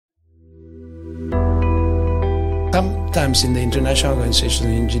times in the international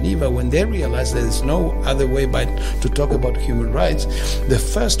organization in Geneva, when they realize there's no other way but to talk about human rights, the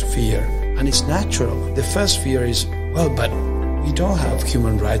first fear, and it's natural, the first fear is, well, but we don't have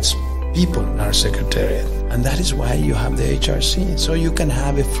human rights people in our secretariat. And that is why you have the HRC. So you can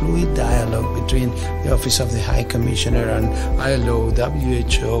have a fluid dialogue between the Office of the High Commissioner and ILO,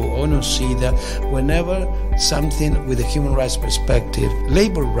 WHO, ONU-CEDA. Whenever something with a human rights perspective,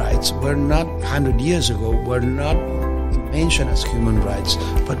 labor rights were not 100 years ago, were not mentioned as human rights,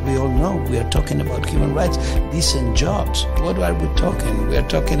 but we all know we are talking about human rights, decent jobs. What are we talking? We are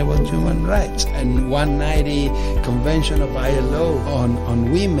talking about human rights. And 190 Convention of ILO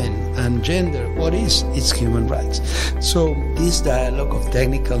on women and gender, what is? It's human rights. So this dialogue of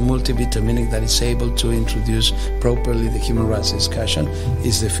technical multivitaminic that is able to introduce properly the human rights discussion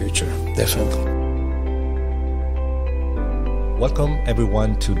is the future, definitely. Welcome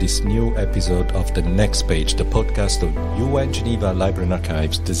everyone to this new episode of The Next Page, the podcast of UN Geneva Library and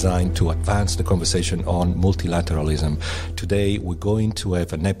Archives designed to advance the conversation on multilateralism. Today we're going to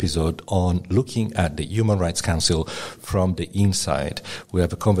have an episode on looking at the Human Rights Council from the inside. We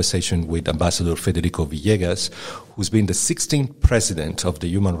have a conversation with Ambassador Federico Villegas, who's been the 16th president of the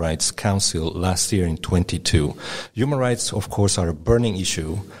Human Rights Council last year in 2022. Human rights, of course, are a burning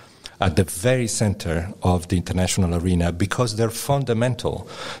issue at the very center of the international arena because they're fundamental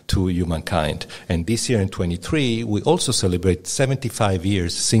to humankind. And this year in 23, we also celebrate 75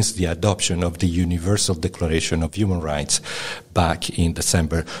 years since the adoption of the Universal Declaration of Human Rights back in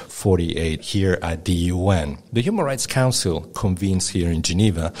December 48 here at the UN. The Human Rights Council convenes here in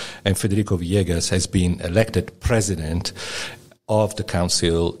Geneva, and Federico Villegas has been elected president of the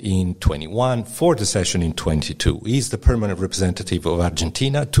Council in 21 for the session in 22. He's the permanent representative of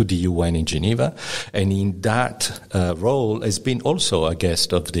Argentina to the UN in Geneva, and in that role has been also a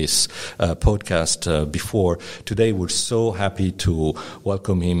guest of this podcast before. Today we're so happy to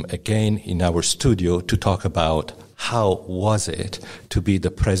welcome him again in our studio to talk about how was it to be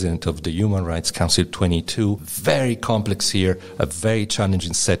the president of the Human Rights Council 22? Very complex here, a very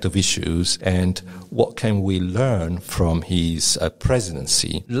challenging set of issues, and what can we learn from his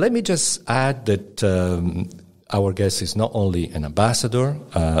presidency? Let me just add that our guest is not only an ambassador,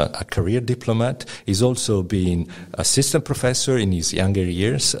 a career diplomat, he's also been assistant professor in his younger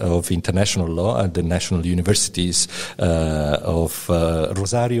years of international law at the national universities of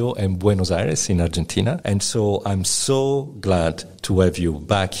Rosario and Buenos Aires in Argentina. And so I'm so glad to have you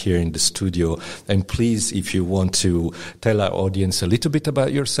back here in the studio. And please, if you want to tell our audience a little bit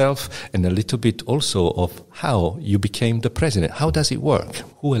about yourself and a little bit also of how you became the president. How does it work?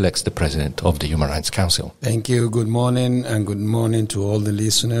 Who elects the president of the Human Rights Council? Thank you. Good morning, and good morning to all the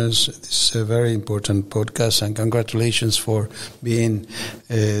listeners. This is a very important podcast, and congratulations for being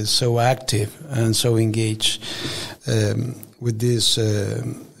so active and so engaged with this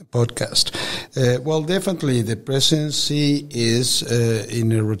podcast. Well, definitely the presidency is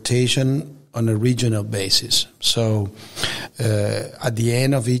in a rotation on a regional basis. So at the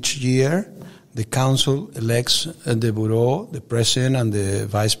end of each year, the Council elects the Bureau, the President and the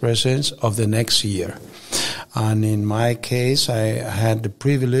Vice Presidents of the next year. And in my case, I had the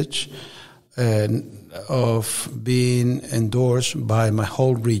privilege of being endorsed by my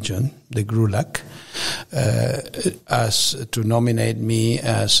whole region, the GRULAC, as to nominate me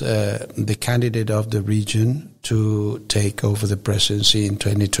as the candidate of the region to take over the presidency in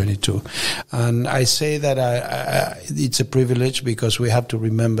 2022. And I say that it's a privilege because we have to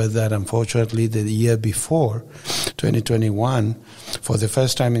remember that unfortunately the year before, 2021, for the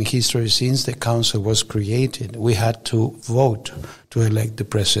first time in history since the council was created, we had to vote to elect the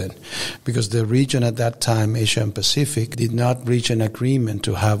president because the region at that time, Asia and Pacific, did not reach an agreement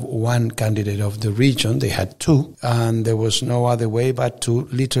to have one candidate of the region. They had two, and there was no other way but to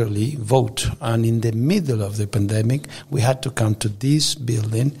literally vote. And in the middle of the pandemic, we had to come to this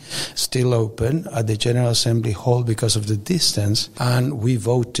building, still open, at the General Assembly Hall because of the distance, and we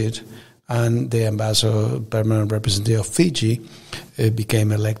voted, and the ambassador, permanent representative of Fiji,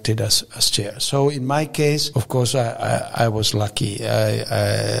 became elected as chair. So in my case, of course, I was lucky.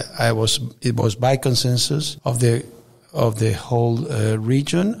 It was by consensus of the whole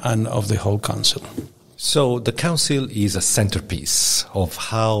region and of the whole council. So the council is a centerpiece of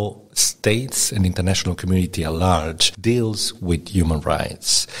how states and international community at large deals with human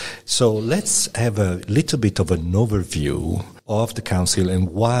rights. So let's have a little bit of an overview of the council and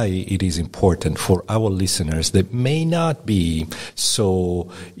why it is important for our listeners that may not be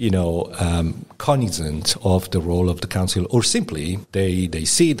so, cognizant of the role of the council, or simply they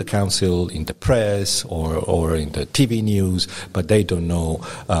see the council in the press or in the TV news, but they don't know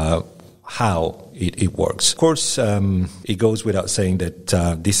how it works. Of course, it goes without saying that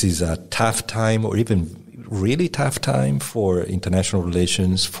this is a tough time, or even really tough time for international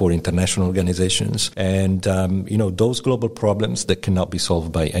relations, for international organizations. And, those global problems that cannot be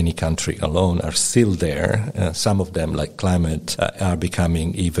solved by any country alone are still there. Some of them, like climate, are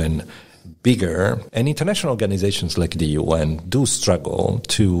becoming even bigger. And international organizations like the UN do struggle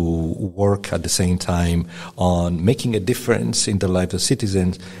to work at the same time on making a difference in the lives of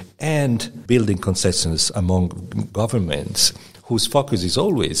citizens and building consensus among governments whose focus is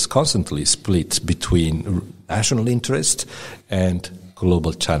always constantly split between national interest and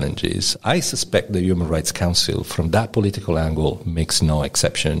global challenges. I suspect the Human Rights Council, from that political angle, makes no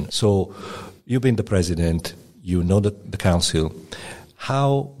exception. So you've been the president, you know the council.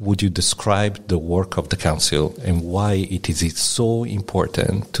 How would you describe the work of the council and why it is so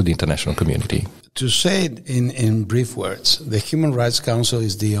important to the international community? To say it in brief words, the Human Rights Council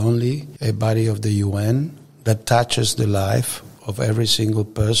is the only body of the UN that touches the life of every single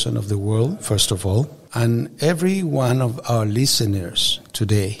person of the world, first of all. And every one of our listeners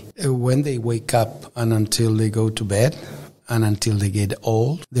today, when they wake up and until they go to bed and until they get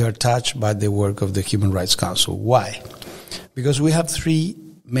old, they are touched by the work of the Human Rights Council. Why? Because we have three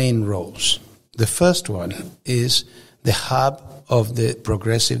main roles. The first one is the hub of the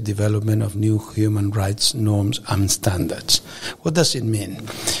progressive development of new human rights norms and standards. What does it mean?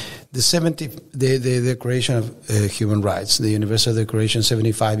 The Declaration of Human Rights, the Universal Declaration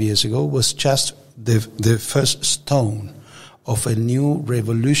 75 years ago, was just the first stone of a new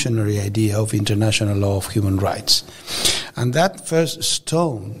revolutionary idea of international law of human rights. And that first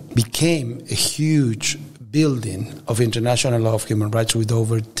stone became a huge building of international law of human rights with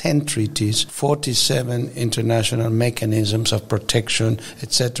over 10 treaties, 47 international mechanisms of protection,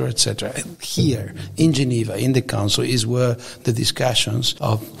 etc., etc. Here in Geneva, in the Council, is where the discussions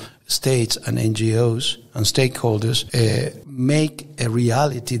of states and NGOs and stakeholders make a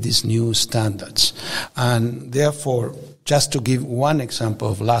reality these new standards. And therefore, just to give one example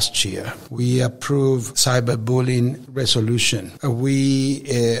of last year, we approved cyberbullying resolution. We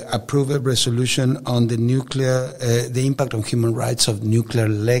approved a resolution on the impact on human rights of nuclear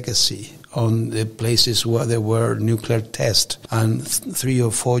legacy on the places where there were nuclear tests, and 3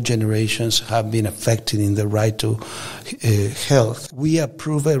 or 4 generations have been affected in the right to health. We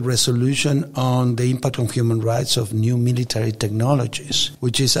approve a resolution on the impact on human rights of new military technologies,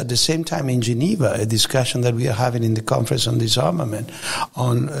 which is at the same time in Geneva a discussion that we are having in the Conference on Disarmament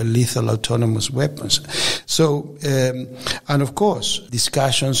on lethal autonomous weapons. So, and of course,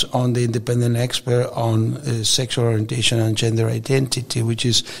 discussions on the independent expert on sexual orientation and gender identity, which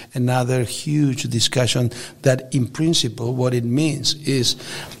is another huge discussion that in principle what it means is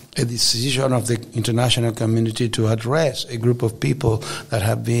a decision of the international community to address a group of people that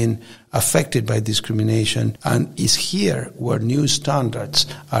have been affected by discrimination, and is here where new standards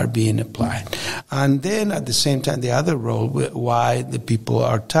are being applied. And then at the same time, the other role why the people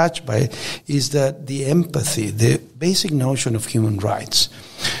are touched by it is that the empathy, the basic notion of human rights,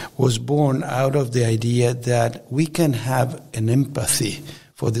 was born out of the idea that we can have an empathy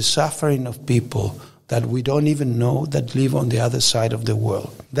for the suffering of people that we don't even know that live on the other side of the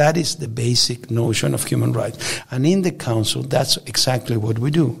world. That is the basic notion of human rights. And in the Council, that's exactly what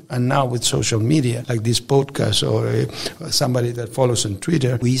we do. And now with social media, like this podcast or somebody that follows on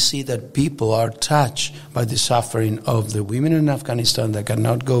Twitter, we see that people are touched by the suffering of the women in Afghanistan that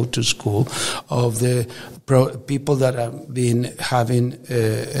cannot go to school, of the people that have been having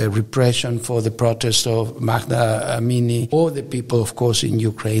repression for the protest of Mahsa Amini, or the people, of course, in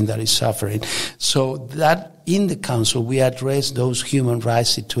Ukraine that is suffering. So that in the Council, we address those human rights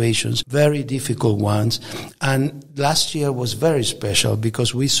situations, very difficult ones. And last year was very special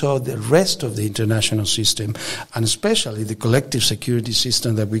because we saw the rest of the international system, and especially the collective security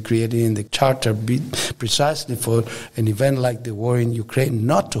system that we created in the Charter, precisely for an event like the war in Ukraine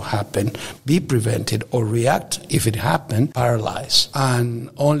not to happen, be prevented, or react if it happened, paralyzed. And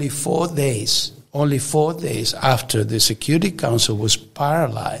only 4 days after the Security Council was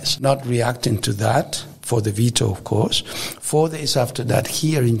paralyzed, not reacting to that, for the veto, of course. 4 days after that,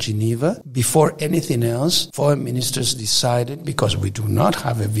 here in Geneva, before anything else, foreign ministers decided, because we do not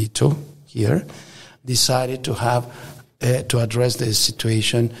have a veto here, decided to have to address the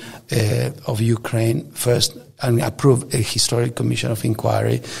situation of Ukraine first and approved a historic commission of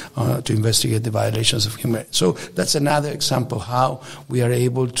inquiry to investigate the violations of human rights. So that's another example how we are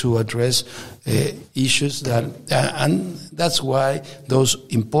able to address issues that, and that's why those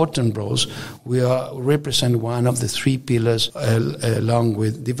important roles, we represent one of the three pillars along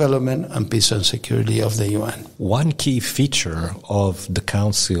with development and peace and security of the UN. One key feature of the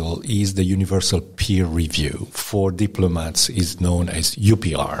Council is the universal peer review. For diplomats is known as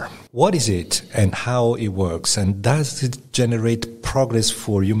UPR. What is it and how it works, and does it generate progress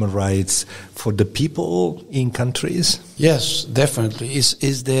for human rights for the people in countries? Yes, definitely.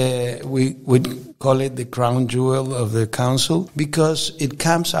 We would call it the crown jewel of the Council because it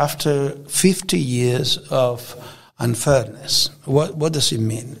comes after 50 years of unfairness. What does it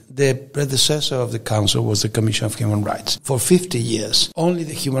mean? The predecessor of the Council was the Commission of Human Rights. For 50 years, only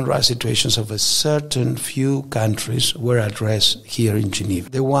the human rights situations of a certain few countries were addressed here in Geneva.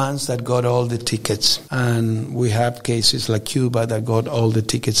 The ones that got all the tickets. And we have cases like Cuba that got all the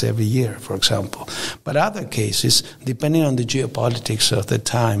tickets every year, for example. But other cases, depending on the geopolitics of the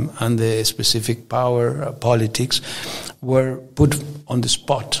time and the specific power politics, were put on the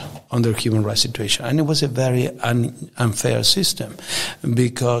spot on their human rights situation. And it was a very unfair system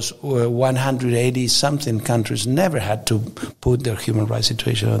because 180-something countries never had to put their human rights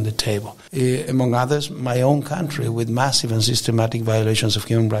situation on the table. Among others, my own country, with massive and systematic violations of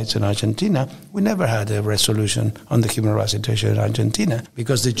human rights in Argentina, we never had a resolution on the human rights situation in Argentina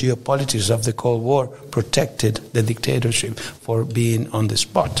because the geopolitics of the Cold War protected the dictatorship for being on the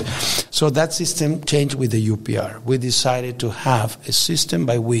spot. So that system changed with the UPR. We decided to have a system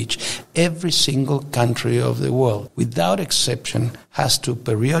by which every single country of the world, without exception, has to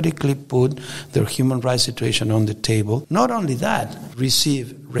periodically put their human rights situation on the table. Not only that,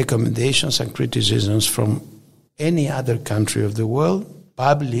 receive recommendations and criticisms from any other country of the world,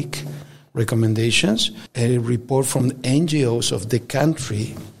 public recommendations, a report from NGOs of the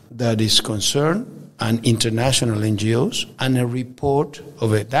country that is concerned, and international NGOs, and a report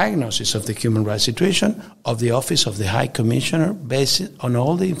of a diagnosis of the human rights situation of the Office of the High Commissioner based on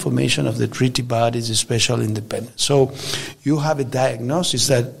all the information of the treaty bodies, special independent. So you have a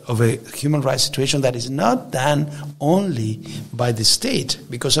diagnosis of a human rights situation that is not done only by the state,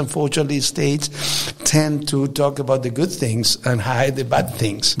 because unfortunately states tend to talk about the good things and hide the bad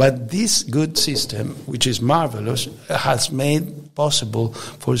things. But this good system, which is marvelous, has made possible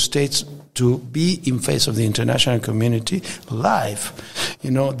for states to be in face of the international community live.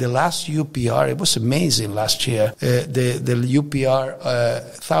 You know, the last UPR, it was amazing last year. The UPR,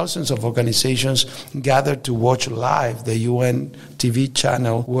 thousands of organizations gathered to watch live the UN TV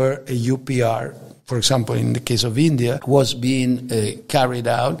channel where a UPR, for example, in the case of India, was being carried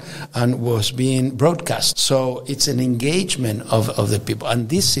out and was being broadcast. So it's an engagement of the people. And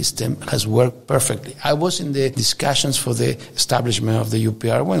this system has worked perfectly. I was in the discussions for the establishment of the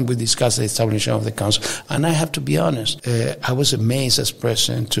UPR when we discussed the establishment of the Council. And I have to be honest, I was amazed as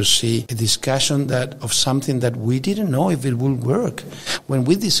president to see a discussion of something that we didn't know if it would work. When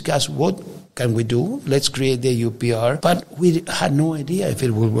we discussed what can we do? Let's create the UPR. But we had no idea if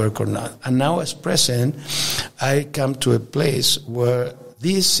it would work or not. And now as president, I come to a place where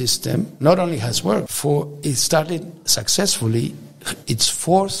this system not only has worked, it started successfully its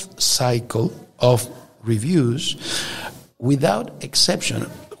fourth cycle of reviews without exception.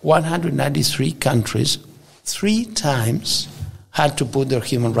 193 countries 3 times had to put their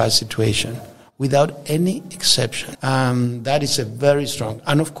human rights situation without any exception. That is a very strong.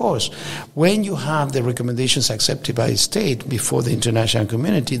 And of course, when you have the recommendations accepted by a state before the international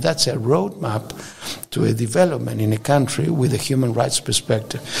community, that's a roadmap to a development in a country with a human rights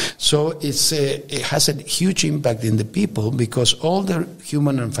perspective. So it has a huge impact in the people because all the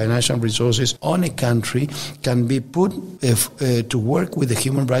human and financial resources on a country can be put to work with the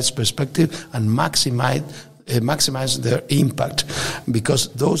human rights perspective and maximize their impact, because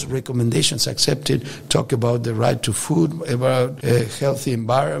those recommendations accepted talk about the right to food, about a healthy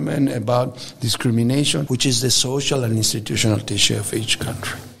environment, about discrimination, which is the social and institutional tissue of each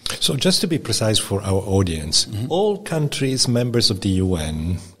country. So just to be precise for our audience, all countries members of the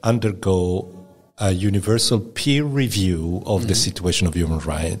UN undergo a universal peer review of the situation of human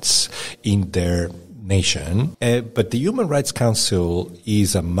rights in their nation, but the Human Rights Council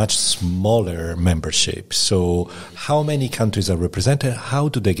is a much smaller membership. So how many countries are represented? How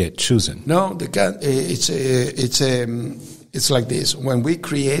do they get chosen? No, it's like this. When we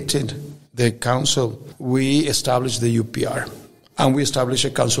created the council, we established the UPR, and we established a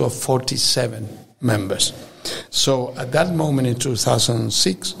council of 47 members. So at that moment in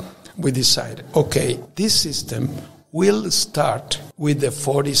 2006, we decided, okay, this system will start with the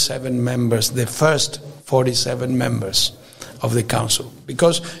 47 members, the first 47 members of the Council.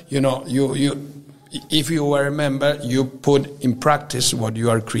 Because, if you were a member, you put in practice what you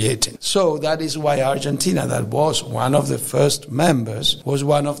are creating. So that is why Argentina, that was one of the first members, was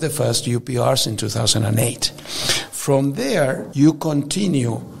one of the first UPRs in 2008. From there, you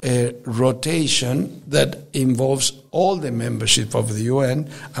continue a rotation that involves all the membership of the UN,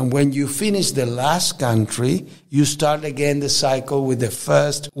 and when you finish the last country, you start again the cycle with the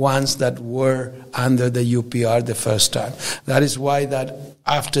first ones that were under the UPR the first time. That is why that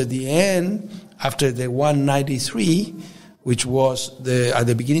after the 193, which was at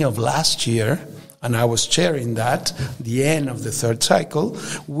the beginning of last year, and I was chairing that, the end of the third cycle,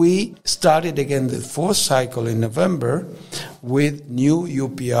 we started again the fourth cycle in November with new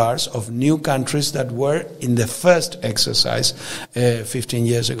UPRs of new countries that were in the first exercise 15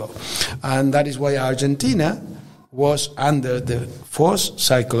 years ago. And that is why Argentina was under the fourth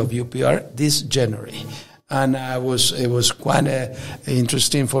cycle of UPR this January. And it was quite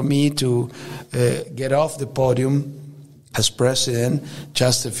interesting for me to get off the podium as president.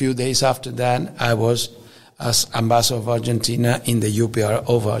 Just a few days after that, I was as ambassador of Argentina in the UPR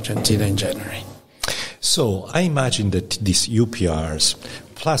of Argentina in January. So I imagine that these UPRs,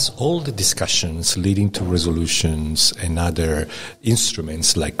 plus all the discussions leading to resolutions and other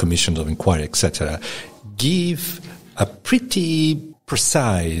instruments like commissions of inquiry, etc., give a pretty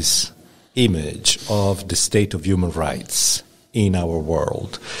precise image of the state of human rights in our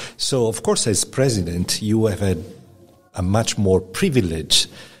world. So, of course, as president, you have had a much more privileged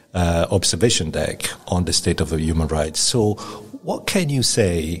observation deck on the state of the human rights. So what can you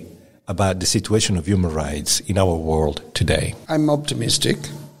say about the situation of human rights in our world today? I'm optimistic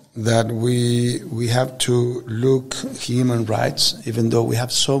that we have to look human rights, even though we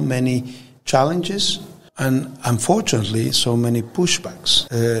have so many challenges and unfortunately so many pushbacks,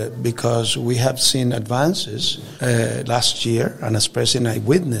 because we have seen advances last year, and as president I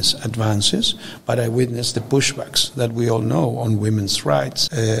witnessed advances, but I witnessed the pushbacks that we all know on women's rights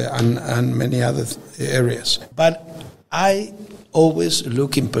and many other areas. But I always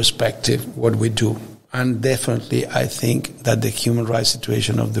look in perspective what we do, and definitely I think that the human rights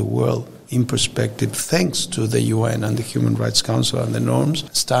situation of the world in perspective, thanks to the UN and the Human Rights Council and the norms,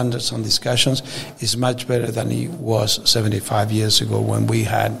 standards and discussions, is much better than it was 75 years ago when we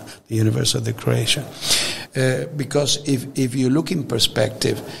had the Universal Declaration. Because if you look in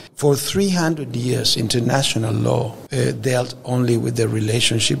perspective, for 300 years international law dealt only with the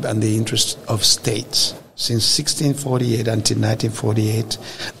relationship and the interests of states. Since 1648 until 1948,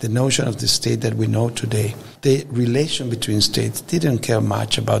 the notion of the state that we know today, the relation between states didn't care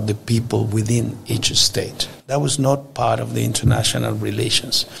much about the people within each state. That was not part of the international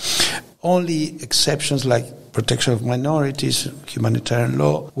relations. Only exceptions like protection of minorities, humanitarian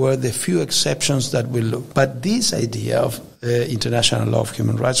law, were the few exceptions that we look. But this idea of international law of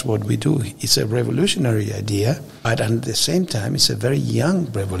human rights, what we do, is a revolutionary idea, but at the same time, it's a very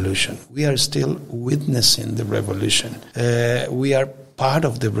young revolution. We are still witnessing the revolution. We are part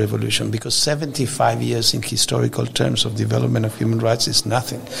of the revolution, because 75 years in historical terms of development of human rights is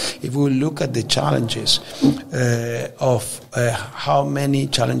nothing. If we look at the challenges of how many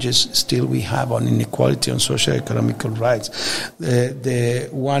challenges still we have on inequality, on socio-economical rights, the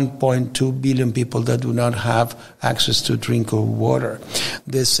 1.2 billion people that do not have access to drinkable water,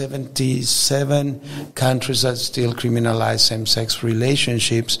 the 77 countries that still criminalize same-sex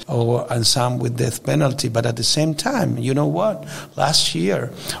relationships, and some with death penalty. But at the same time, you know what? Last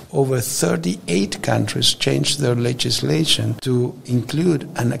year, over 38 countries changed their legislation to include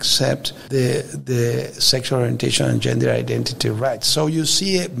and accept the sexual orientation and gender identity rights. So you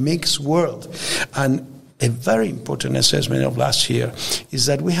see a mixed world. And a very important assessment of last year is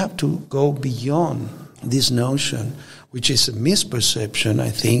that we have to go beyond this notion, which is a misperception, I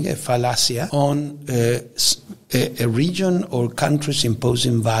think, a fallacia, on a region or countries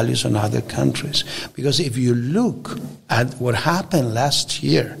imposing values on other countries. Because if you look at what happened last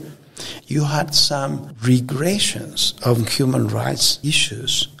year, you had some regressions of human rights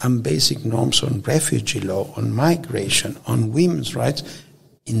issues and basic norms on refugee law, on migration, on women's rights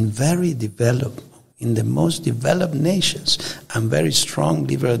in the most developed nations and very strong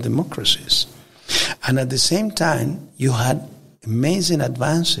liberal democracies. And at the same time, you had amazing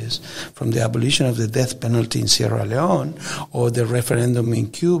advances from the abolition of the death penalty in Sierra Leone, or the referendum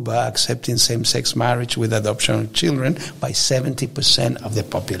in Cuba accepting same-sex marriage with adoption of children by 70% of the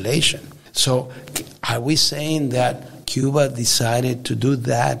population. So are we saying that Cuba decided to do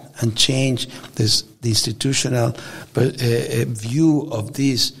that and change the institutional view of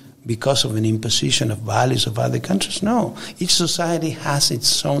these because of an imposition of values of other countries. No, each society has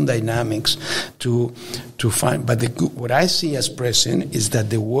its own dynamics to find. But what I see as present is that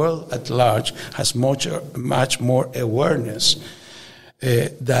the world at large has much more awareness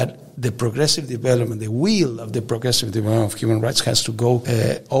that the progressive development, the wheel of the progressive development of human rights has to go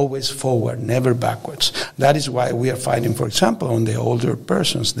always forward, never backwards. That is why we are fighting, for example, on the older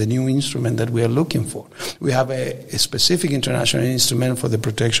persons, the new instrument that we are looking for. We have a specific international instrument for the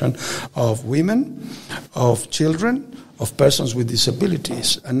protection of women, of children, of persons with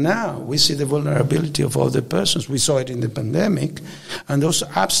disabilities. And now we see the vulnerability of other persons. We saw it in the pandemic. And those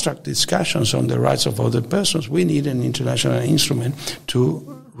abstract discussions on the rights of other persons, we need an international instrument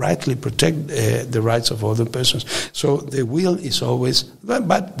to rightly protect the rights of other persons. So the will is always,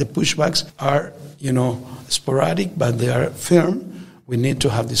 but the pushbacks are, sporadic, but they are firm. We need to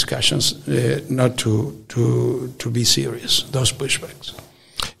have discussions, not to be serious, those pushbacks.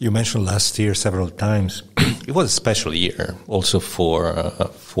 You mentioned last year several times. It was a special year also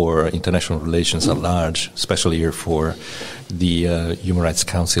for international relations at large, special year for the Human Rights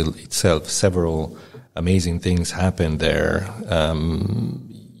Council itself. Several amazing things happened there.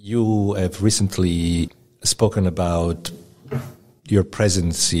 You have recently spoken about your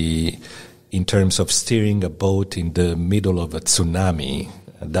presidency in terms of steering a boat in the middle of a tsunami.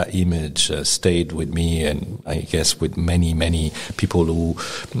 That image stayed with me, and I guess with many, many people who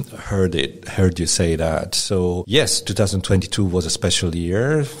heard you say that. So yes, 2022 was a special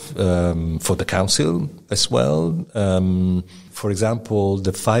year for the Council as well. For example,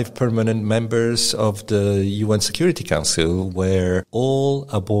 the 5 permanent members of the UN Security Council were all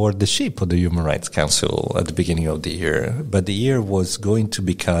aboard the ship of the Human Rights Council at the beginning of the year. But the year was going to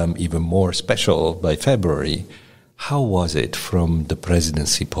become even more special by February. How was it from the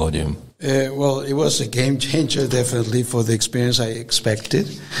presidency podium? Well, it was a game changer, definitely, for the experience I expected.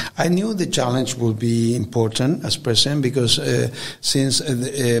 I knew the challenge would be important as president because since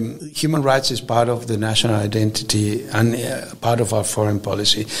human rights is part of the national identity and part of our foreign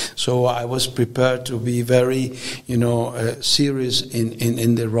policy. So I was prepared to be very, serious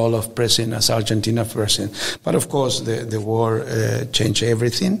in the role of president as Argentina president. But of course, the war changed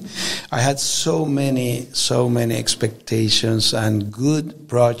everything. I had so many expectations and good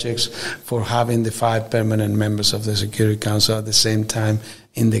projects for having the 5 permanent members of the Security Council at the same time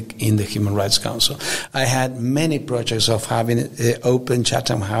in the Human Rights Council. I had many projects of having open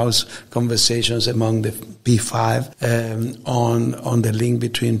Chatham House conversations among the P5 on the link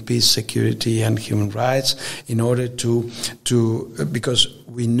between peace, security, and human rights in order to because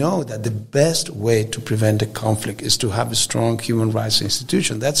we know that the best way to prevent a conflict is to have a strong human rights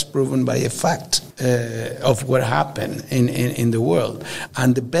institution. That's proven by a fact of what happened in the world.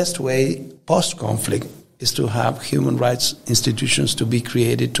 And the best way post-conflict is to have human rights institutions to be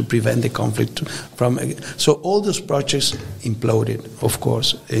created to prevent the conflict from. So all those projects imploded, of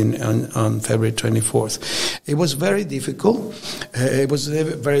course, on February 24th. It was very difficult. It was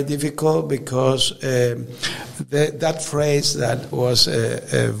very difficult because that phrase that was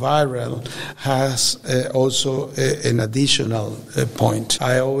viral has also an additional point.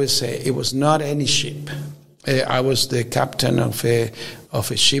 I always say it was not any ship. I was the captain of a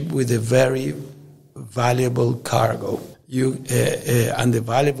ship with a very valuable cargo. And the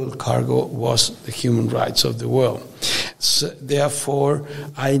valuable cargo was the human rights of the world. So, therefore,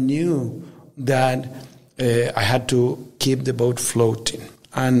 I knew that I had to keep the boat floating.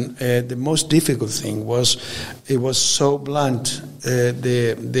 And the most difficult thing was, it was so blunt,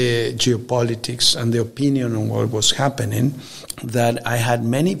 the geopolitics and the opinion on what was happening, that I had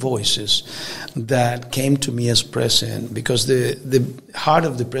many voices that came to me as president, because the heart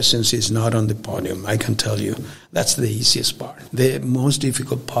of the presidency is not on the podium, I can tell you. That's the easiest part. The most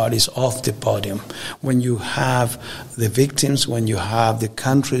difficult part is off the podium, when you have the victims, when you have the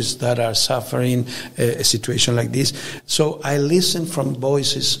countries that are suffering a situation like this. So I listen from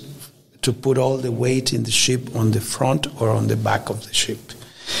voices to put all the weight in the ship on the front or on the back of the ship.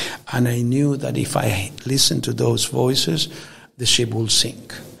 And I knew that if I listened to those voices, the ship will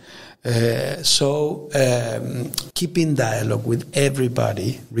sink. So keeping dialogue with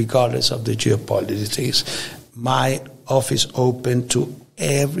everybody, regardless of the geopolitics, my office open to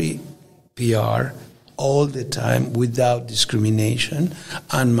every PR all the time without discrimination,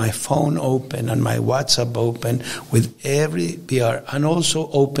 and my phone open and my WhatsApp open with every PR, and also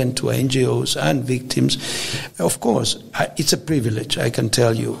open to NGOs and victims. Of course, it's a privilege, I can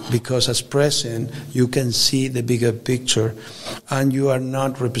tell you, because as president, you can see the bigger picture and you are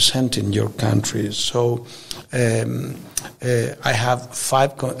not representing your country. So I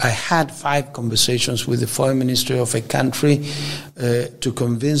had 5 conversations with the foreign ministry of a country to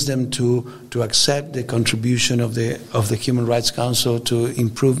convince them to accept the contribution of the Human Rights Council to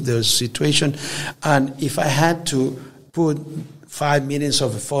improve their situation. And if I had to put 5 meetings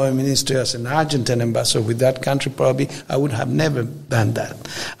of the foreign ministry as an Argentine ambassador with that country, probably I would have never done that.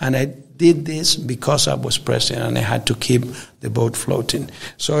 And I did this because I was president and I had to keep the boat floating.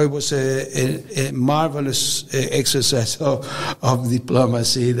 So it was a marvelous exercise of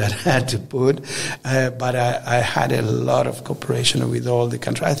diplomacy that I had to put, but I had a lot of cooperation with all the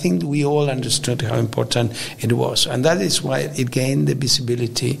countries. I think we all understood how important it was, and that is why it gained the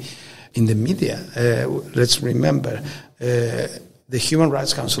visibility in the media. Let's remember, the Human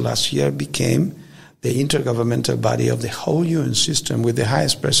Rights Council last year became the intergovernmental body of the whole UN system with the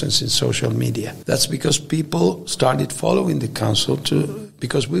highest presence in social media. That's because people started following the council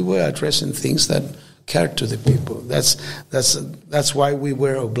because we were addressing things that cared to the people. That's why we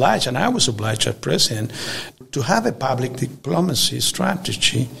were obliged, and I was obliged as president, to have a public diplomacy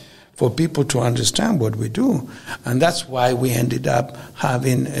strategy for people to understand what we do. And that's why we ended up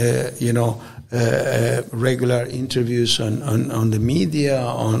having, regular interviews on the media,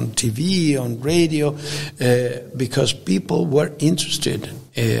 on TV, on radio, because people were interested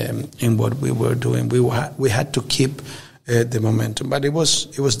in what we were doing. We had to keep the momentum, but it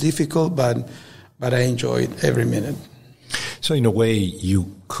was difficult, but I enjoyed every minute. So in a way,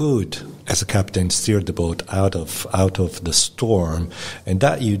 you could, as a captain, steer the boat out of the storm, and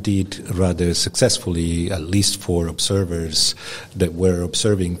that you did rather successfully, at least for observers that were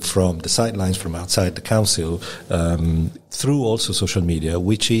observing from the sidelines, from outside the council, through also social media,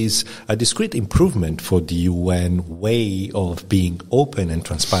 which is a discrete improvement for the UN way of being open and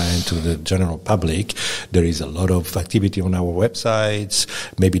transparent to the general public. There is a lot of activity on our websites.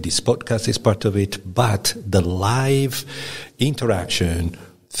 Maybe this podcast is part of it, but the live interaction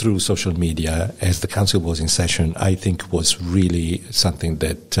through social media as the council was in session, I think was really something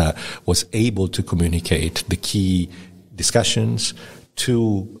that was able to communicate the key discussions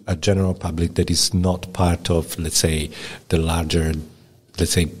to a general public that is not part of, let's say, the larger,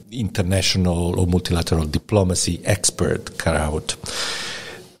 let's say, international or multilateral diplomacy expert crowd.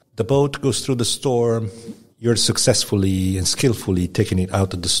 The boat goes through the storm. You're successfully and skillfully taking it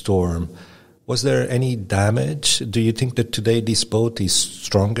out of the storm. Was there any damage? Do you think that today this boat is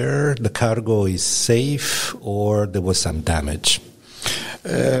stronger, the cargo is safe, or there was some damage?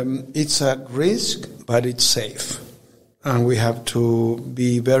 It's at risk, but it's safe. And we have to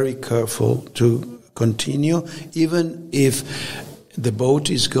be very careful to continue. Even if the boat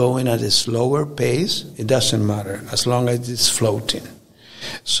is going at a slower pace, it doesn't matter, as long as it's floating.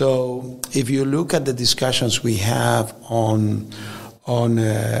 So if you look at the discussions we have on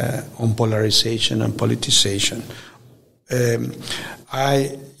polarization and politicization.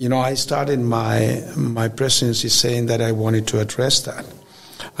 I started my presidency saying that I wanted to address that.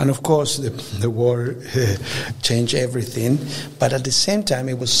 And of course, the war changed everything. But at the same time,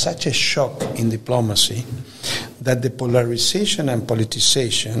 it was such a shock in diplomacy that the polarization and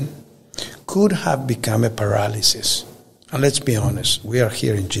politicization could have become a paralysis. And let's be honest, we are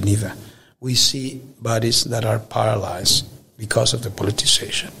here in Geneva. We see bodies that are paralyzed because of the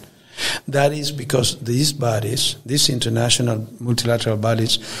politicization. That is because these bodies, these international multilateral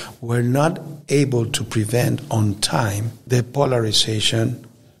bodies, were not able to prevent on time the polarization,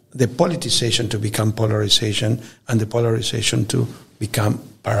 the politicization to become polarization, and the polarization to become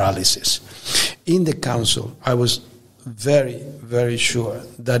paralysis. In the Council, I was very, very sure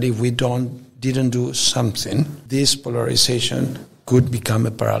that if we didn't do something, this polarization could become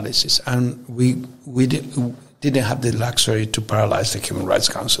a paralysis. And we didn't have the luxury to paralyze the Human Rights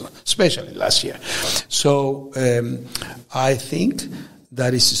Council, especially last year. So I think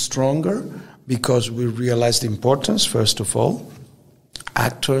that is stronger because we realized the importance, first of all.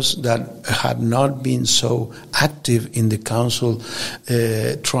 Actors that had not been so active in the Council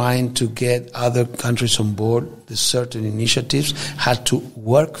trying to get other countries on board with certain initiatives had to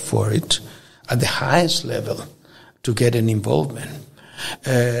work for it at the highest level to get an involvement.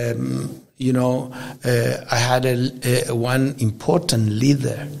 I had one important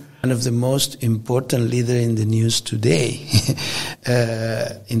leader, one of the most important leader in the news today,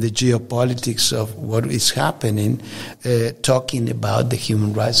 in the geopolitics of what is happening, talking about the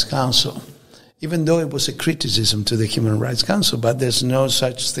Human Rights Council. even though it was a criticism to the Human Rights Council, but there's no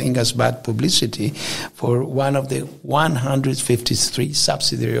such thing as bad publicity for one of the 153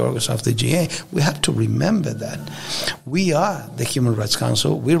 subsidiary organs of the GA. We have to remember that. We are the Human Rights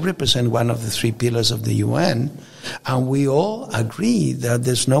Council. We represent one of the three pillars of the UN, and we all agree that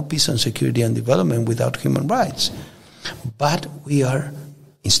there's no peace and security and development without human rights. But we are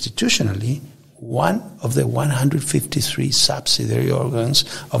institutionally one of the 153 subsidiary organs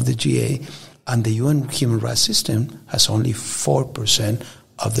of the GA, and the UN human rights system has only 4%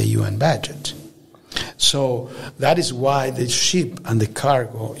 of the UN budget. So that is why the ship and the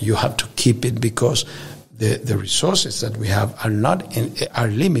cargo, you have to keep it, because the resources that we have are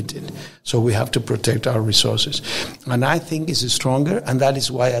limited. So we have to protect our resources. And I think it's stronger, and that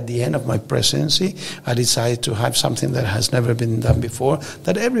is why at the end of my presidency, I decided to have something that has never been done before,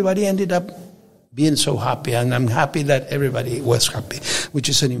 that everybody ended up being so happy, and I'm happy that everybody was happy, which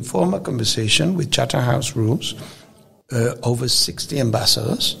is an informal conversation with Chatham House rules, over 60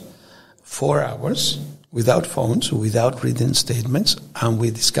 ambassadors, 4 hours, without phones, without written statements, and we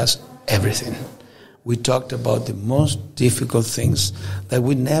discussed everything. We talked about the most difficult things that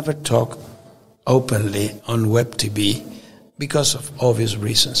we never talk openly on web TV because of obvious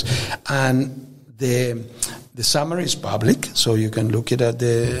reasons. And the summary is public, so you can look it at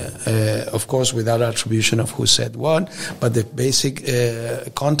of course, without attribution of who said what, but the basic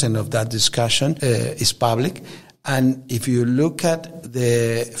content of that discussion is public. And if you look at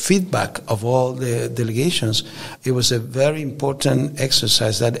the feedback of all the delegations, it was a very important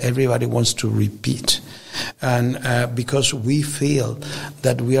exercise that everybody wants to repeat. And because we feel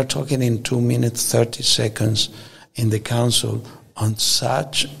that we are talking in 2 minutes, 30 seconds in the Council on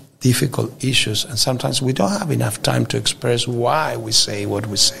such difficult issues, and sometimes we don't have enough time to express why we say what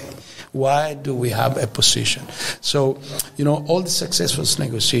we say. Why do we have a position? So, all the successful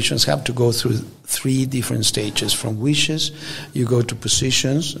negotiations have to go through 3 different stages. From wishes, you go to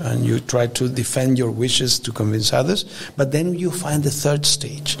positions, and you try to defend your wishes to convince others. But then you find the 3rd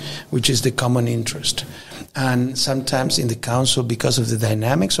stage, which is the common interest. And sometimes in the Council, because of the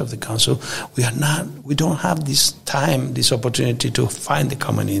dynamics of the Council, we don't have this time, this opportunity to find the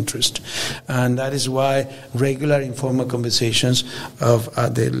common interest. And that is why regular informal conversations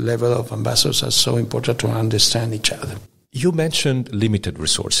at the level of ambassadors are so important to understand each other. You mentioned limited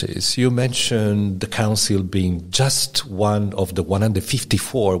resources. You mentioned the Council being just one of the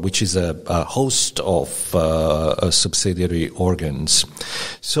 154, which is a host of subsidiary organs.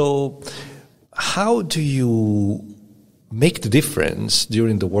 So how do you make the difference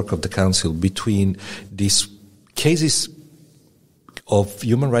during the work of the Council between these cases of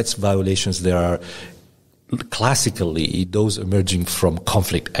human rights violations that are classically those emerging from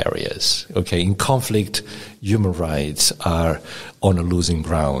conflict areas? Okay, in conflict, human rights are on a losing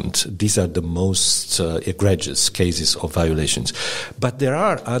ground. These are the most egregious cases of violations. But there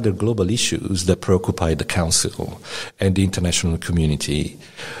are other global issues that preoccupy the Council and the international community.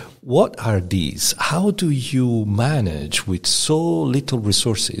 What are these? How do you manage with so little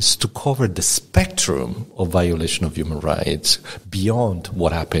resources to cover the spectrum of violation of human rights beyond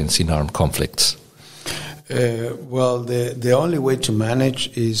what happens in armed conflicts? Well, the only way to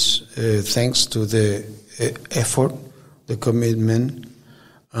manage is thanks to the effort, the commitment,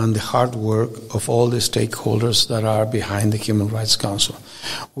 and the hard work of all the stakeholders that are behind the Human Rights Council.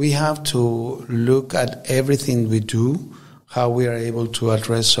 We have to look at everything we do, how we are able to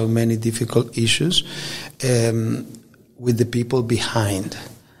address so many difficult issues with the people behind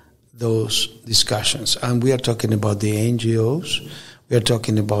those discussions. And we are talking about the NGOs, we are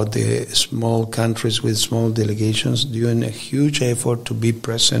talking about the small countries with small delegations doing a huge effort to be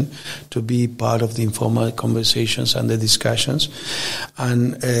present, to be part of the informal conversations and the discussions.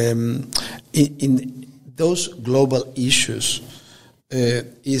 And in those global issues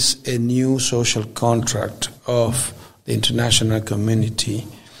is a new social contract of the international community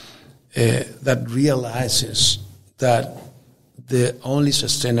that realizes that the only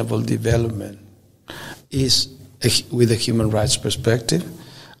sustainable development is with a human rights perspective,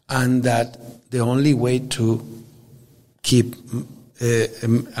 and that the only way to keep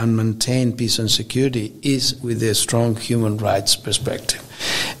and maintain peace and security is with a strong human rights perspective.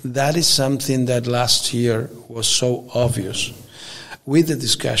 That is something that last year was so obvious with the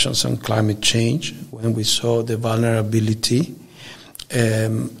discussions on climate change, when we saw the vulnerability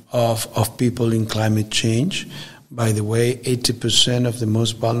of people in climate change. By the way, 80% of the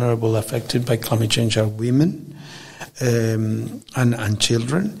most vulnerable affected by climate change are women and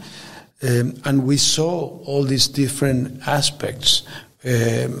children. And we saw all these different aspects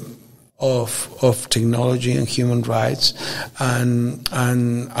of technology and human rights, and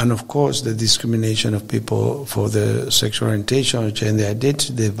of course the discrimination of people for their sexual orientation or gender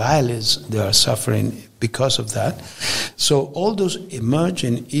identity, the violence they are suffering because of that. So all those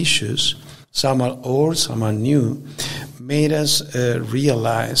emerging issues, some are old, some are new, made us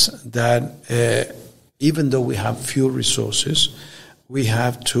realize that even though we have few resources, we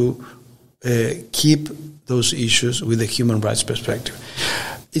have to keep those issues with a human rights perspective.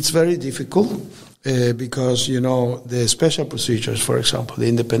 It's very difficult because, the special procedures, for example, the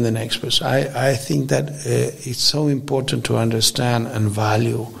independent experts, I think that it's so important to understand and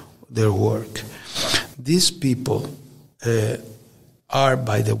value their work. These people are,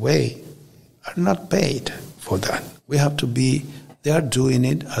 by the way, are not paid for that. They are doing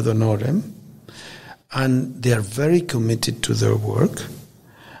it ad honorem, and they are very committed to their work.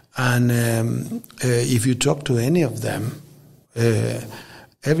 And if you talk to any of them,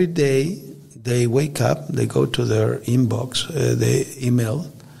 every day they wake up, they go to their inbox, they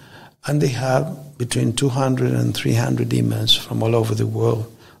email, and they have between 200 and 300 emails from all over the world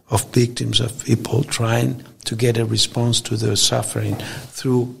of victims of people trying to get a response to their suffering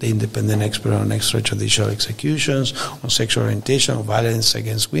through the independent expert on extrajudicial executions, on sexual orientation, on violence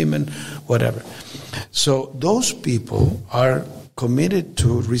against women, whatever. So those people are committed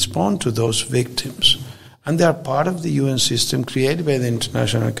to respond to those victims. And they are part of the UN system created by the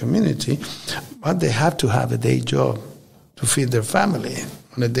international community, but they have to have a day job to feed their family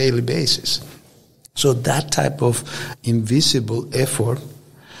on a daily basis. So that type of invisible effort,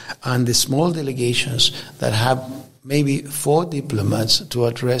 and the small delegations that have maybe 4 diplomats to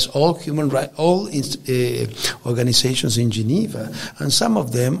address all human rights, all organizations in Geneva, and some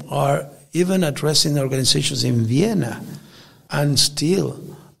of them are even addressing organizations in Vienna. And still,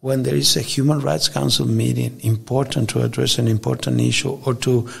 when there is a Human Rights Council meeting, important to address an important issue or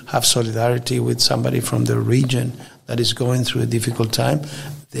to have solidarity with somebody from the region that is going through a difficult time,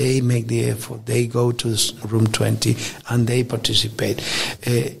 they make the effort. They go to room 20 and they participate.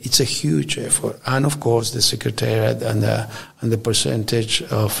 It's a huge effort. And of course, the secretariat and the percentage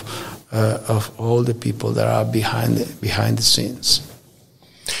of all the people that are behind the scenes.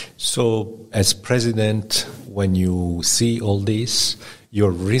 So, as president, when you see all this,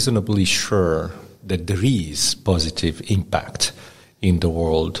 you're reasonably sure that there is positive impact in the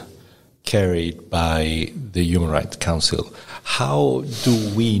world carried by the Human Rights Council. How do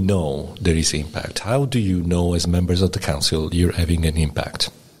we know there is impact? How do you know, as members of the Council, you're having an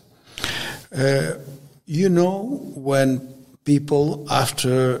impact? When people,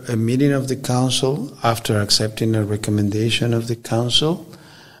 after a meeting of the Council, after accepting a recommendation of the Council,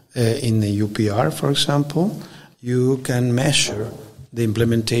 in the UPR, for example, you can measure the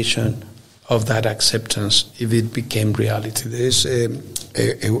implementation of that acceptance if it became reality. There is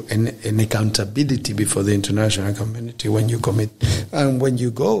an accountability before the international community when you commit. And when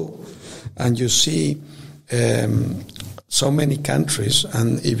you go and you see so many countries,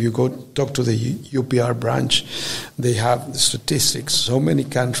 and if you go talk to the UPR branch, they have the statistics, so many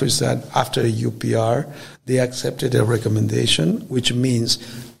countries that after a UPR, they accepted a recommendation, which means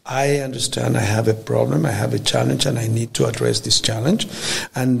I understand I have a problem, I have a challenge, and I need to address this challenge.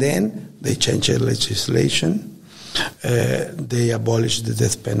 And then they change the legislation. They abolish the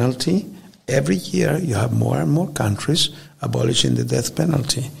death penalty. Every year you have more and more countries abolishing the death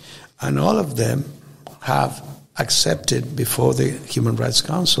penalty. And all of them have accepted before the Human Rights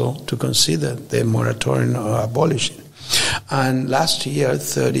Council to consider the moratorium or abolishing. And last year,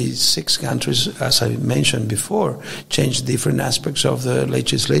 36 countries, as I mentioned before, changed different aspects of the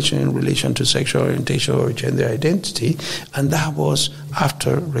legislation in relation to sexual orientation or gender identity, and that was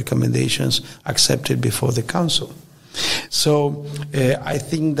after recommendations accepted before the Council. So I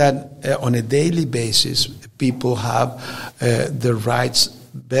think that on a daily basis, people have their rights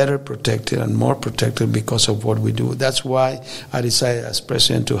better protected and more protected because of what we do. That's why I decided as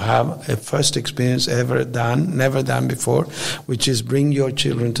president to have a first experience never done before, which is bring your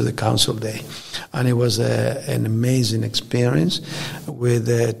children to the Council Day. And it was an amazing experience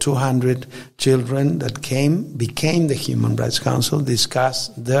with 200 children that became the Human Rights Council,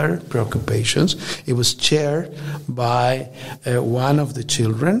 discussed their preoccupations. It was chaired by one of the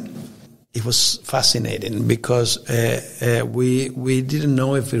children. It was fascinating because we didn't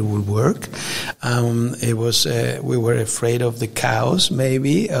know if it would work. We were afraid of the chaos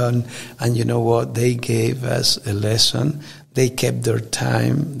maybe, and you know what? They gave us a lesson They kept their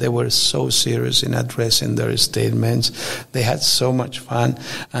time. They were so serious in addressing their statements. They had so much fun.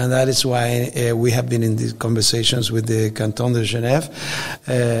 And that is why we have been in these conversations with the Canton de Genève,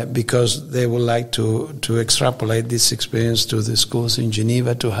 because they would like to extrapolate this experience to the schools in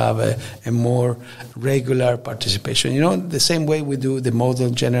Geneva to have a more regular participation. The same way we do the Model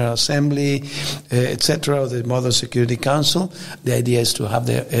General Assembly, etc., or the Model Security Council. The idea is to have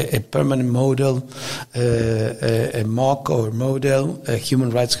a permanent model, a mock or model, a Human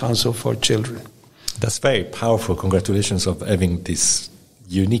Rights Council for children. That's very powerful. Congratulations of having this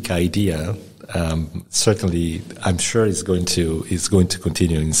unique idea. Certainly, I'm sure it's going to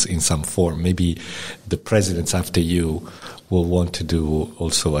continue in some form. Maybe the presidents after you will want to do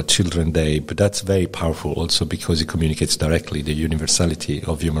also a Children Day, but that's very powerful also because it communicates directly the universality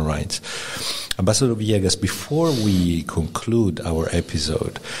of human rights. Ambassador Villegas, before we conclude our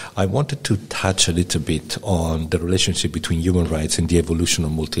episode, I wanted to touch a little bit on the relationship between human rights and the evolution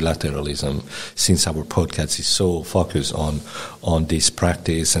of multilateralism, since our podcast is so focused on this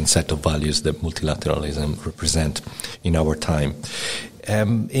practice and set of values that multilateralism represent in our time.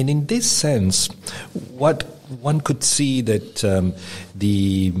 And in this sense, what one could see that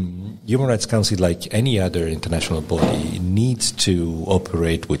the Human Rights Council, like any other international body, needs to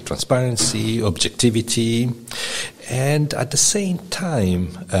operate with transparency, objectivity, and at the same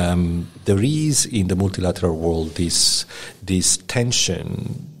time, there is in the multilateral world this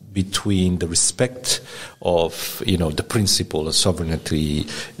tension between the respect of, the principle of sovereignty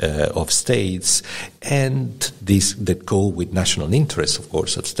of states and these that go with national interests, of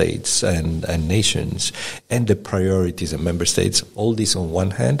course, of states and nations, and the priorities of member states, all this on one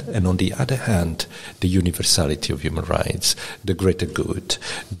hand, and on the other hand, the universality of human rights, the greater good,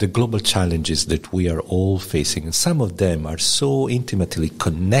 the global challenges that we are all facing. And some of them are so intimately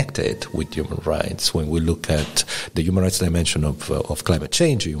connected with human rights. When we look at the human rights dimension of climate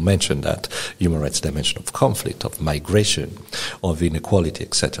change, you mentioned that, human rights dimension of conflict, of migration, of inequality,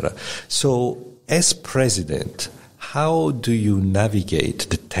 etc. So, as president, how do you navigate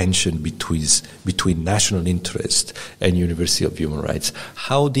the tension between national interest and universality of human rights?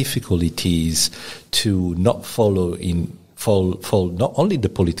 How difficult it is to not fall not only the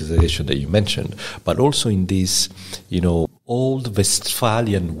politicization that you mentioned, but also in this, old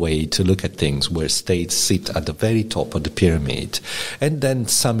Westphalian way to look at things, where states sit at the very top of the pyramid, and then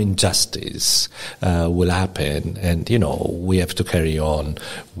some injustice will happen, and we have to carry on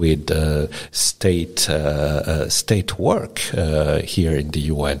with state work here in the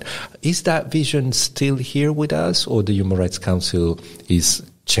UN. Is that vision still here with us, or the Human Rights Council is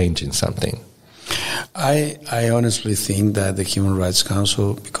changing something? I honestly think that the Human Rights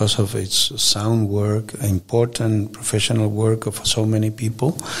Council, because of its sound work, important professional work of so many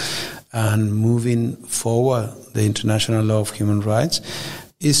people, and moving forward the international law of human rights,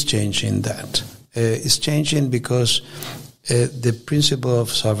 is changing that. It's changing because the principle of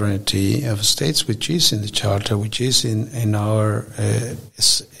sovereignty of states, which is in the Charter, which is in our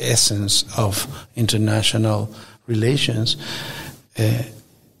essence of international relations,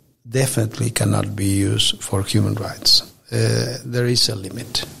 definitely cannot be used for human rights. There is a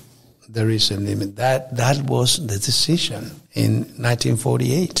limit. There is a limit. That was the decision in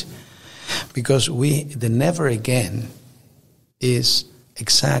 1948, because the never again is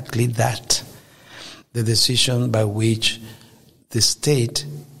exactly that, the decision by which the state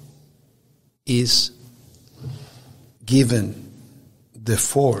is given the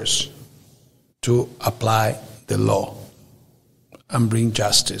force to apply the law and bring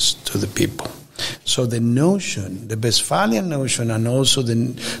justice to the people. So the notion, the Westphalian notion, and also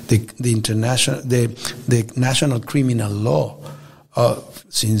the international, the national criminal law,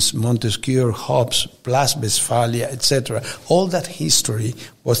 since Montesquieu, Hobbes, plus Westphalia, etc., all that history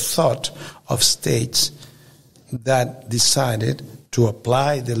was thought of states that decided to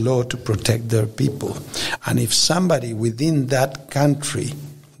apply the law to protect their people. And if somebody within that country,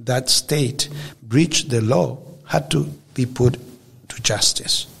 that state, breached the law, had to be put to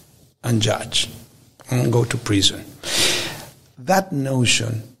justice and judged and go to prison. That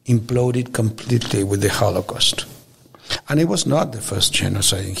notion imploded completely with the Holocaust. And it was not the first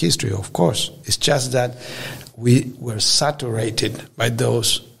genocide in history, of course. It's just that we were saturated by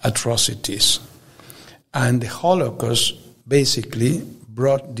those atrocities. And the Holocaust basically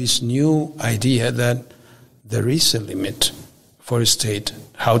brought this new idea that there is a limit for a state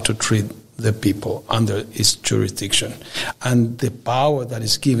how to treat the people under its jurisdiction. And the power that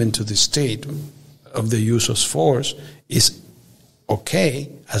is given to the state of the use of force is okay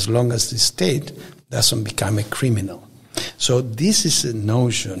as long as the state doesn't become a criminal. So this is a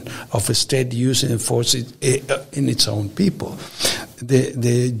notion of a state using force in its own people.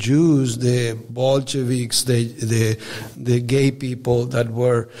 The Jews, the Bolsheviks, the gay people that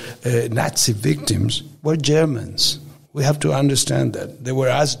were Nazi victims were Germans. We have to understand that. They were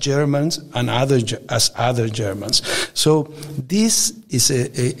as Germans and as other Germans. So this is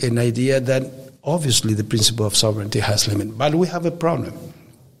an idea that obviously the principle of sovereignty has limit. But we have a problem.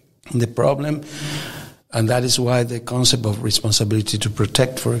 The problem, and that is why the concept of responsibility to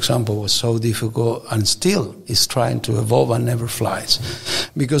protect, for example, was so difficult and still is trying to evolve and never flies.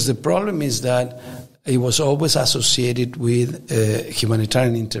 Because the problem is that it was always associated with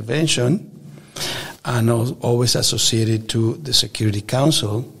humanitarian intervention and always associated to the Security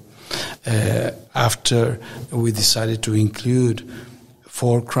Council after we decided to include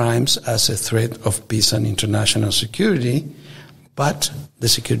 4 crimes as a threat of peace and international security, but the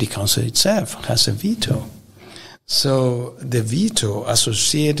Security Council itself has a veto. So the veto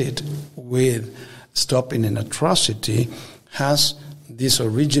associated with stopping an atrocity has this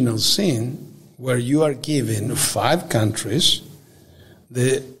original sin where you are giving 5 countries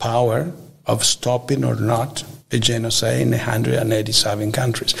the power of stopping or not a genocide in 187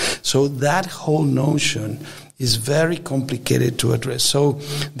 countries. So that whole notion is very complicated to address. So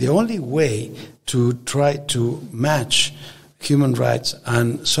the only way to try to match human rights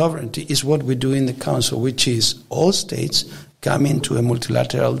and sovereignty is what we do in the Council, which is all states come into a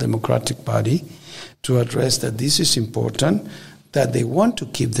multilateral democratic body to address that this is important, that they want to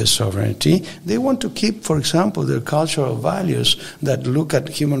keep their sovereignty. They want to keep, for example, their cultural values that look at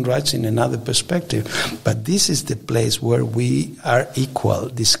human rights in another perspective. But this is the place where we are equal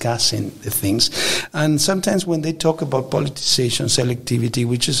discussing the things. And sometimes when they talk about politicization, selectivity,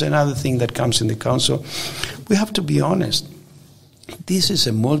 which is another thing that comes in the Council, we have to be honest. This is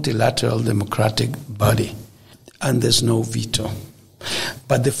a multilateral democratic body, and there's no veto.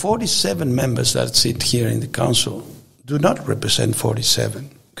 But the 47 members that sit here in the Council do not represent 47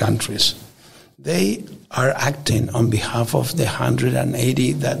 countries. They are acting on behalf of the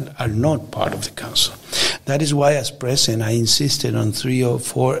 180 that are not part of the Council. That is why, as President, I insisted on 3 or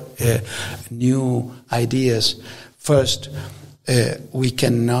 4 new ideas. First, we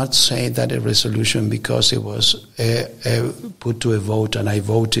cannot say that a resolution, because it was put to a vote and I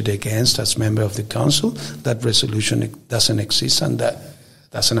voted against as member of the Council, that resolution doesn't exist and that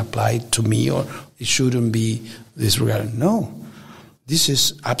doesn't apply to me or it shouldn't be disregarded. No. This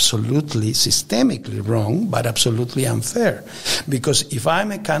is absolutely systemically wrong, but absolutely unfair. Because if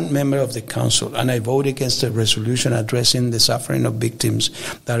I'm a member of the Council and I vote against a resolution addressing the suffering of victims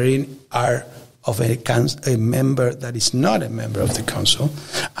that are of a member that is not a member of the Council,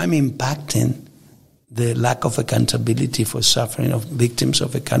 I'm impacting the lack of accountability for suffering of victims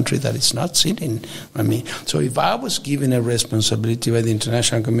of a country that is not sitting. So if I was given a responsibility by the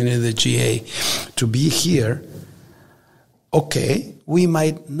international community, the GA, to be here, okay, I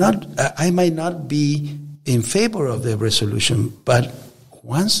might not be in favor of the resolution, but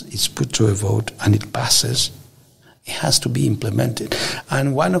once it's put to a vote and it passes, it has to be implemented.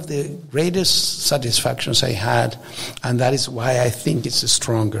 And one of the greatest satisfactions I had, and that is why I think it's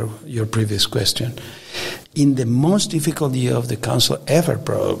stronger, your previous question, in the most difficult year of the Council ever,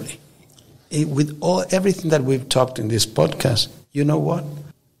 probably, with everything that we've talked in this podcast, you know what?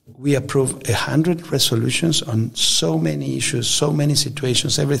 We approved 100 resolutions on so many issues, so many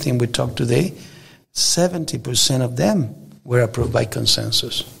situations, everything we talked today. 70% of them were approved by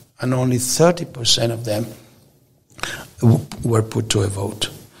consensus, and only 30% of them were put to a vote.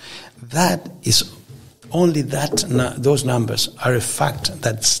 That is only those numbers are a fact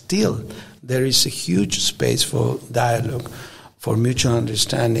that still there is a huge space for dialogue, for mutual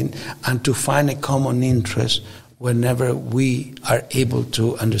understanding, and to find a common interest whenever we are able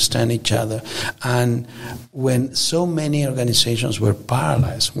to understand each other. And when so many organizations were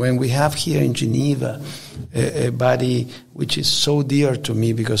paralyzed, when we have here in Geneva a body which is so dear to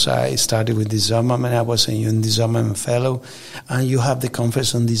me because I started with disarmament, I was a UN disarmament fellow, and you have the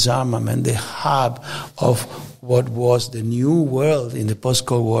Conference on Disarmament, the hub of what was the new world in the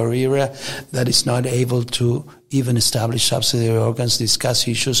post-Cold War era that is not able to even establish subsidiary organs, discuss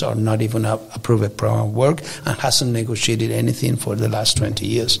issues, or not even approve a program of work, and hasn't negotiated anything for the last 20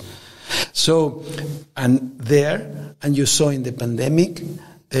 years. So, and you saw in the pandemic,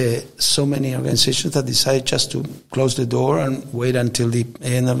 so many organizations that decided just to close the door and wait until the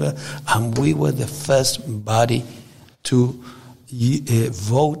end of it, and we were the first body to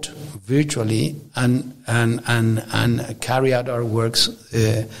vote virtually and carry out our works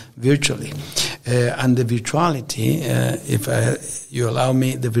virtually. And the virtuality, if you allow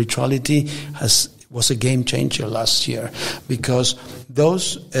me, the virtuality was a game changer last year, because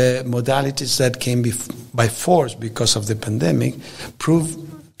those modalities that came by force because of the pandemic proved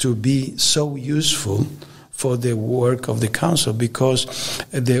to be so useful for the work of the council, because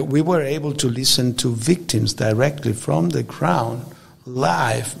we were able to listen to victims directly from the ground,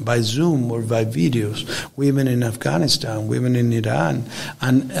 live by Zoom or by videos, women in Afghanistan, women in Iran,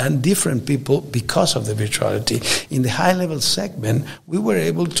 and different people because of the virtuality. In the high-level segment, we were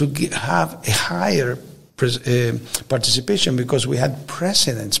able to have a higher participation because we had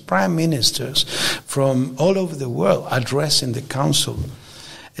presidents, prime ministers from all over the world addressing the council.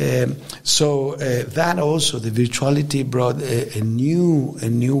 So that also, the virtuality brought a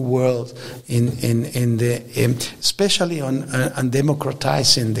new world in the especially on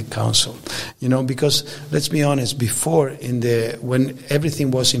democratizing the council, because let's be honest, before when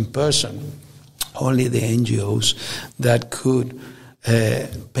everything was in person, only the NGOs that could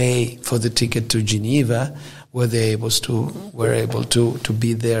pay for the ticket to Geneva were able to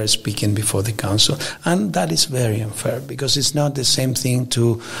be there speaking before the council, and that is very unfair, because it's not the same thing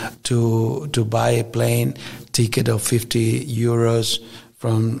to buy a plane ticket of 50 euros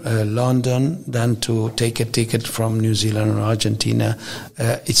from London than to take a ticket from New Zealand or Argentina.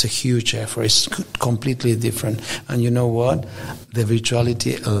 It's a huge effort. It's completely different. And you know what? The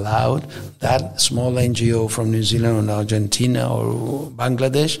virtuality allowed that small NGO from New Zealand or Argentina or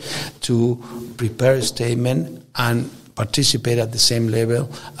Bangladesh to prepare a statement and participate at the same level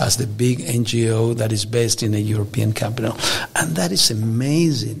as the big NGO that is based in a European capital. And that is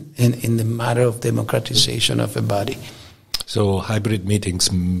amazing in the matter of democratization of a body. So hybrid meetings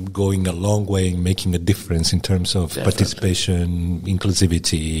going a long way in making a difference in terms of participation,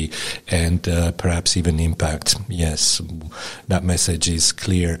 inclusivity, and perhaps even impact. Yes, that message is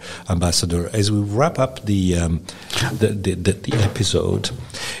clear, Ambassador. As we wrap up the episode,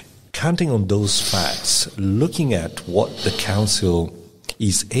 counting on those facts, looking at what the Council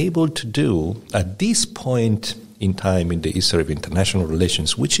is able to do at this point in time in the history of international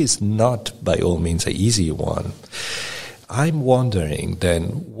relations, which is not by all means an easy one, I'm wondering then,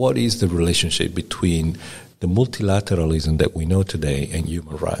 what is the relationship between the multilateralism that we know today and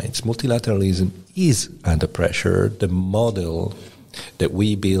human rights? Multilateralism is under pressure. The model that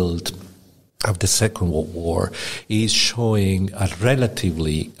we built of the Second World War is showing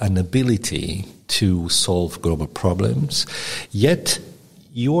an ability to solve global problems, yet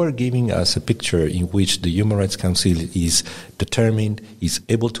you are giving us a picture in which the Human Rights Council is determined, is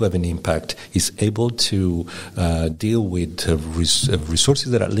able to have an impact, is able to deal with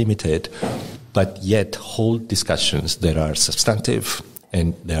resources that are limited, but yet hold discussions that are substantive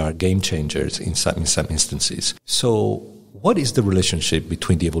and they are game changers in some instances. So what is the relationship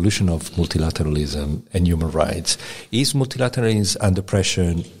between the evolution of multilateralism and human rights? Is multilateralism under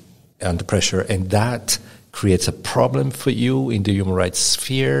pressure, and that creates a problem for you in the human rights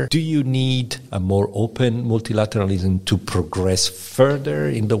sphere? Do you need a more open multilateralism to progress further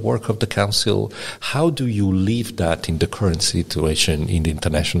in the work of the Council? How do you leave that in the current situation in the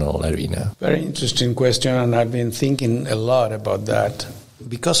international arena? Very interesting question, and I've been thinking a lot about that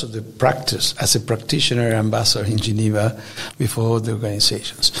because of the practice as a practitioner ambassador in Geneva before the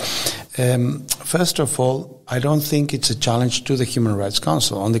organizations. First of all, I don't think it's a challenge to the Human Rights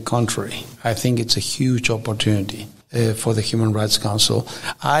Council. On the contrary, I think it's a huge opportunity for the Human Rights Council.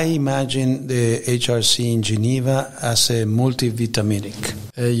 I imagine the HRC in Geneva as a multivitaminic.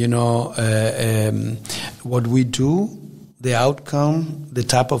 What we do, the outcome, the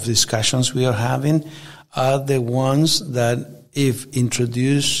type of discussions we are having are the ones that, if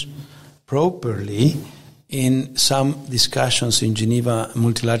introduced properly in some discussions in Geneva,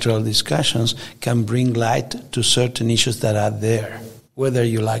 multilateral discussions, can bring light to certain issues that are there, whether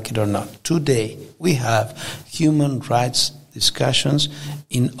you like it or not. Today, we have human rights discussions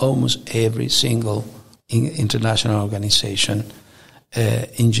in almost every single international organization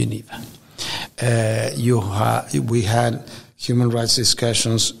in Geneva. We had human rights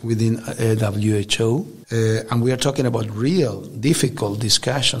discussions within WHO, and we are talking about real difficult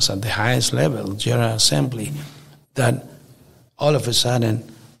discussions at the highest level, General Assembly, that all of a sudden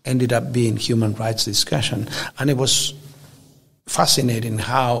ended up being human rights discussion. And it was fascinating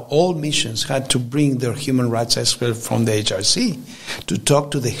how all missions had to bring their human rights experts from the HRC to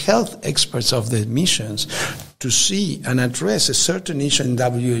talk to the health experts of the missions to see and address a certain issue in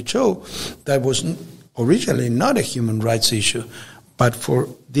WHO that was originally not a human rights issue, but for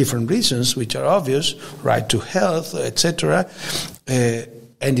different reasons, which are obvious, right to health, etc.,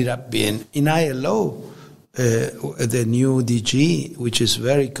 ended up being in ILO. The new DG, which is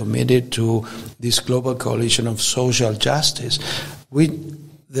very committed to this global coalition of social justice, with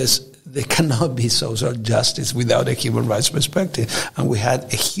this there cannot be social justice without a human rights perspective. And we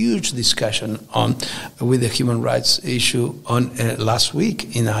had a huge discussion with the human rights issue on last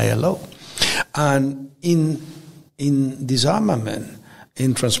week in ILO. And in disarmament,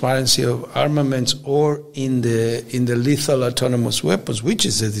 in transparency of armaments, or in the lethal autonomous weapons, which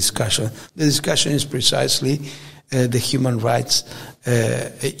is the discussion is precisely the human rights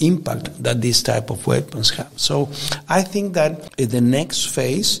impact that these type of weapons have. So I think that the next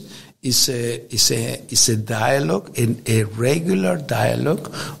phase is a dialogue, a regular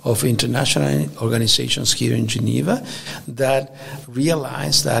dialogue of international organizations here in Geneva that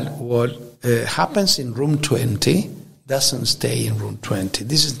realize that what happens in room 20 doesn't stay in room 20.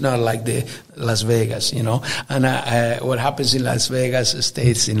 This is not like the Las Vegas, and what happens in Las Vegas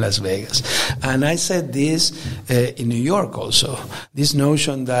stays in Las Vegas. And I said this in New York also. This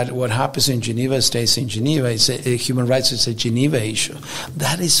notion that what happens in Geneva stays in Geneva, human rights is a Geneva issue.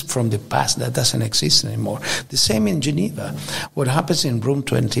 That is from the past. That doesn't exist anymore. The same in Geneva. What happens in room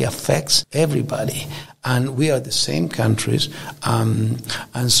 20 affects everybody. And we are the same countries. And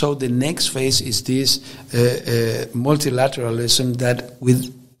so the next phase is this multilateralism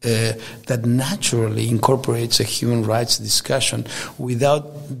that naturally incorporates a human rights discussion without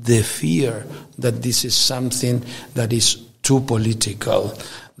the fear that this is something that is too political,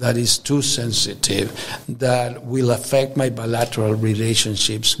 that is too sensitive, that will affect my bilateral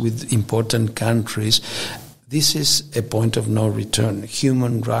relationships with important countries. This is a point of no return.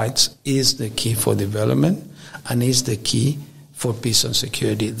 Human rights is the key for development and is the key for peace and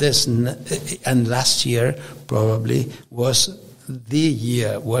security. And last year probably was the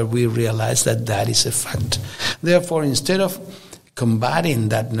year where we realized that is a fact. Therefore, instead of combating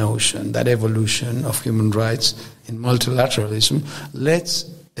that notion, that evolution of human rights in multilateralism, let's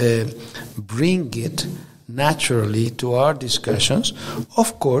bring it naturally to our discussions,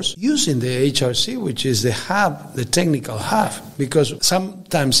 of course, using the HRC, which is the hub, the technical hub, because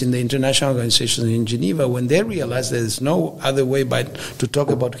sometimes in the international organizations in Geneva, when they realize there's no other way but to talk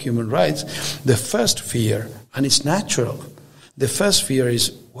about human rights, the first fear, and it's natural, the first fear is,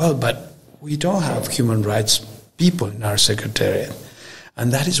 but we don't have human rights people in our secretariat.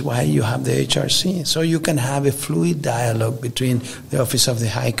 And that is why you have the HRC. So you can have a fluid dialogue between the Office of the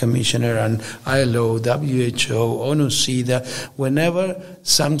High Commissioner and ILO, WHO, ONU-CEDA, whenever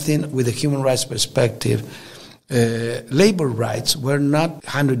something with a human rights perspective. Labor rights were not,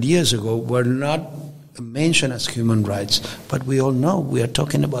 100 years ago, were not mentioned as human rights. But we all know we are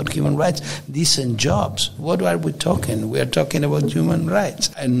talking about human rights. Decent jobs. What are we talking? We are talking about human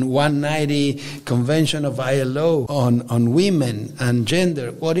rights. And 190 Convention of ILO on women and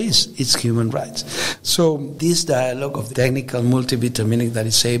gender, what is? It's human rights. So this dialogue of the technical multivitaminic that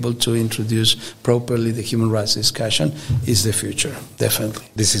is able to introduce properly the human rights discussion is the future, definitely.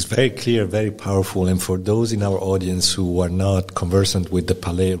 This is very clear, very powerful. And for those in our audience who are not conversant with the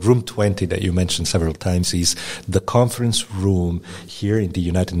Palais, room 20 that you mentioned several times, is the conference room here in the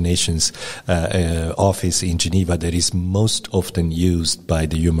United Nations office in Geneva that is most often used by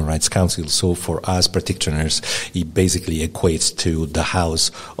the Human Rights Council. So for us practitioners, it basically equates to the house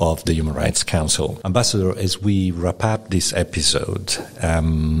of the Human Rights Council. Ambassador, as we wrap up this episode,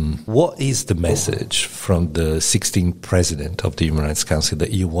 what is the message from the 16th President of the Human Rights Council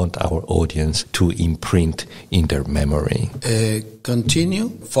that you want our audience to imprint in their memory? Continue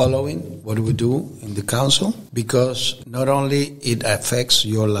following what we do in the Council, because not only it affects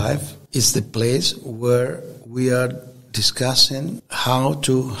your life, it's the place where we are discussing how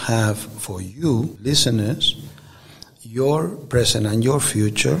to have for you, listeners, your present and your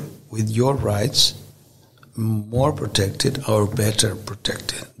future with your rights more protected or better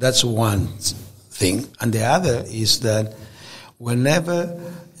protected. That's one thing. And the other is that whenever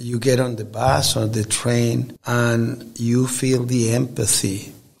you get on the bus or the train and you feel the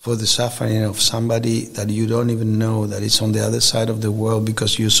empathy for the suffering of somebody that you don't even know that is on the other side of the world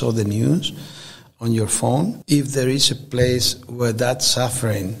because you saw the news on your phone, if there is a place where that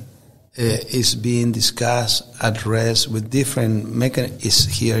suffering is being discussed, addressed with different mechanisms, is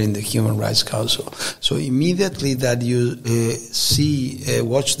here in the Human Rights Council. So immediately that you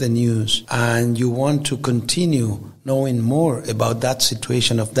watch the news and you want to continue knowing more about that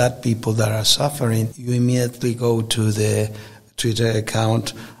situation of that people that are suffering, you immediately go to the Twitter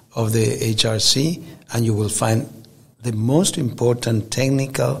account of the HRC and you will find the most important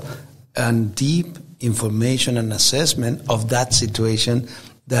technical and deep information and assessment of that situation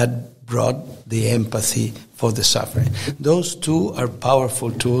that brought the empathy for the suffering. Those two are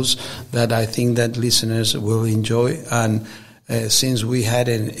powerful tools that I think that listeners will enjoy. And since we had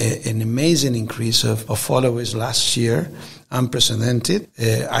an amazing increase of followers last year, unprecedented.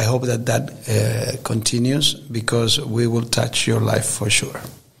 I hope that continues, because we will touch your life for sure.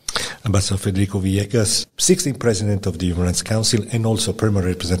 Ambassador Federico Villegas, 16th President of the Human Rights Council and also Permanent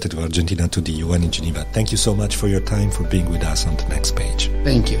Representative of Argentina to the UN in Geneva. Thank you so much for your time, for being with us on the next page.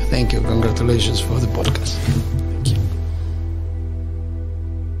 Thank you. Congratulations for the podcast.